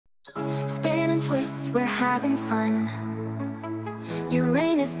we're having fun.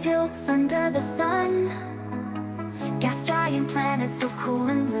 Uranus tilts under the sun. Gas giant planets so cool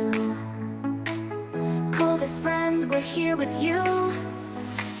and blue. Coldest friend, we're here with you.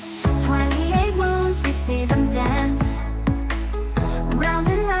 28 moons, we see them dance. Round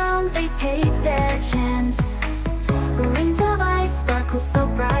and round they take their chance. Rings of ice sparkle so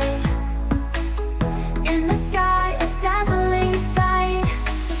bright. In the sky, a dazzling sight.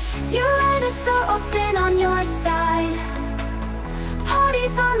 Uranus so all spin on your side.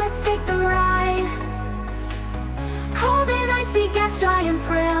 Party's on, let's take the ride. Cold and icy gas giant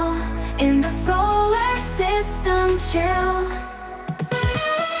prill. In the solar system chill.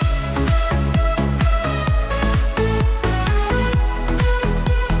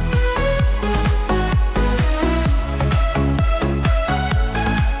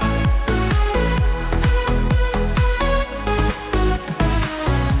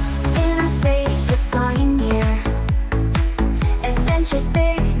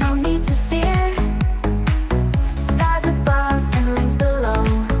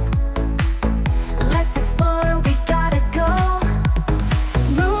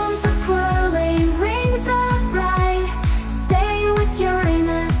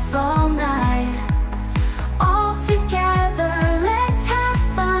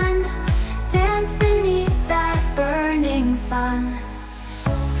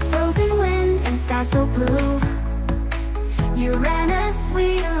 Frozen wind and sky so blue. Uranus,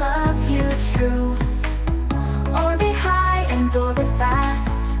 we love you true. Orbit high and orbit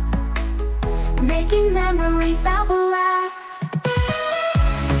fast, making memories that will last.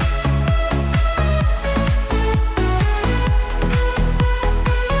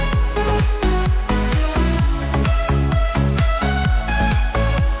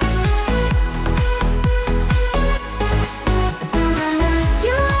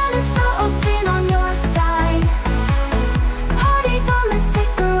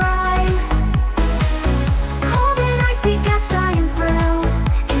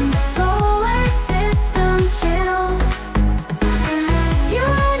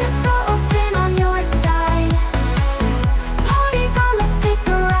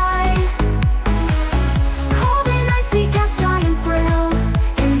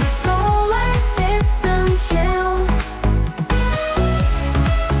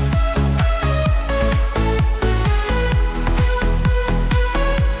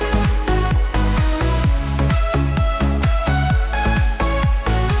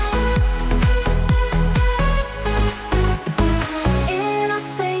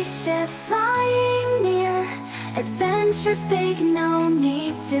 Adventure's big, no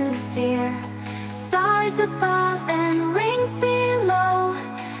need to fear. Stars above and rings below.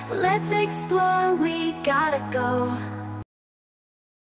 Let's explore, we gotta go.